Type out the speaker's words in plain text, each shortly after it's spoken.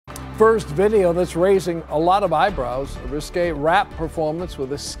first video that's raising a lot of eyebrows. A risque rap performance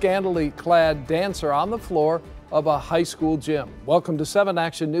with a scantily clad dancer on the floor of a high school gym. Welcome to 7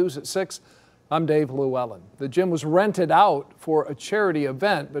 Action News at 6. I'm Dave Llewellyn. The gym was rented out for a charity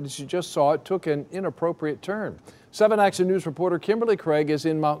event, but as you just saw, it took an inappropriate turn. 7 Action News reporter Kimberly Craig is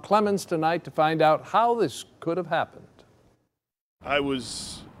in Mount Clemens tonight to find out how this could have happened. I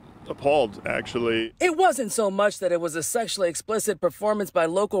was appalled, actually. It wasn't so much that it was a sexually explicit performance by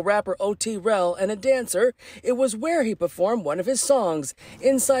local rapper O.T. Rell and a dancer. It was where he performed one of his songs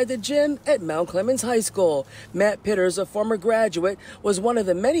inside the gym at Mount Clemens High School. Matt Pitters, a former graduate, was one of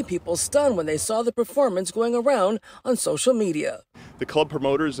the many people stunned when they saw the performance going around on social media. The club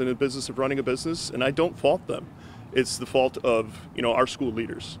promoters in the business of running a business, and I don't fault them. It's the fault of, our school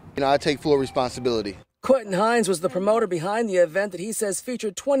leaders. I take full responsibility. Quentin Hines was the promoter behind the event that he says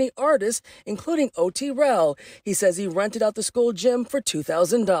featured 20 artists, including O.T. Rell. He says he rented out the school gym for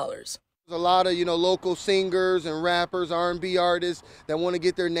 $2,000. There's a lot of, local singers and rappers, R&B artists that want to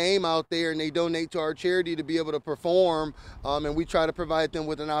get their name out there, and they donate to our charity to be able to perform. And we try to provide them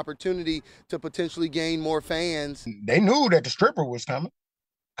with an opportunity to potentially gain more fans. They knew that the stripper was coming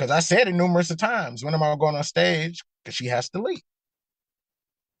because I said it numerous of times. When am I going on stage? Because she has to leave.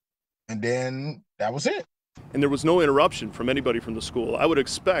 And then that was it. And there was no interruption from anybody from the school. I would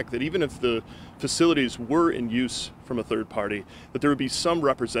expect that even if the facilities were in use from a third party, that there would be some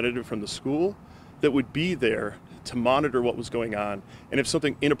representative from the school that would be there to monitor what was going on. And if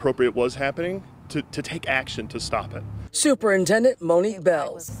something inappropriate was happening, to take action to stop it. Superintendent Monique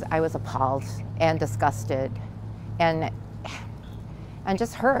Bells. I was appalled and disgusted and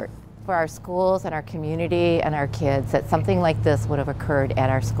just hurt for our schools and our community and our kids that something like this would have occurred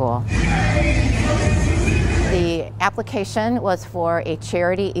at our school. The application was for a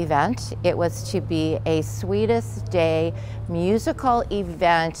charity event. It was to be a Sweetest Day musical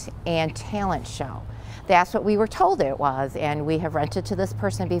event and talent show. That's what we were told it was, and we have rented to this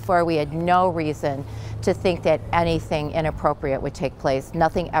person before. We had no reason to think that anything inappropriate would take place.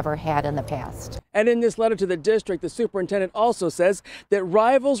 Nothing ever had in the past. And in this letter to the district, the superintendent also says that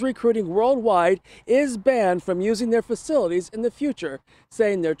Rivals Recruiting Worldwide is banned from using their facilities in the future,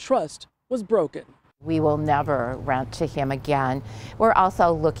 saying their trust was broken. We will never rent to him again. We're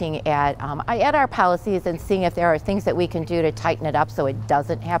also looking at our policies and seeing if there are things that we can do to tighten it up so it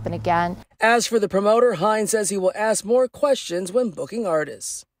doesn't happen again. As for the promoter, Hines says he will ask more questions when booking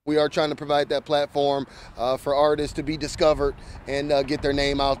artists. We are trying to provide that platform for artists to be discovered and get their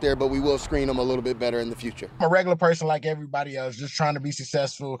name out there, but we will screen them a little bit better in the future. I'm a regular person like everybody else, just trying to be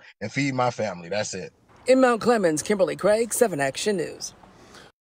successful and feed my family. That's it. In Mount Clemens, Kimberly Craig, 7 Action News.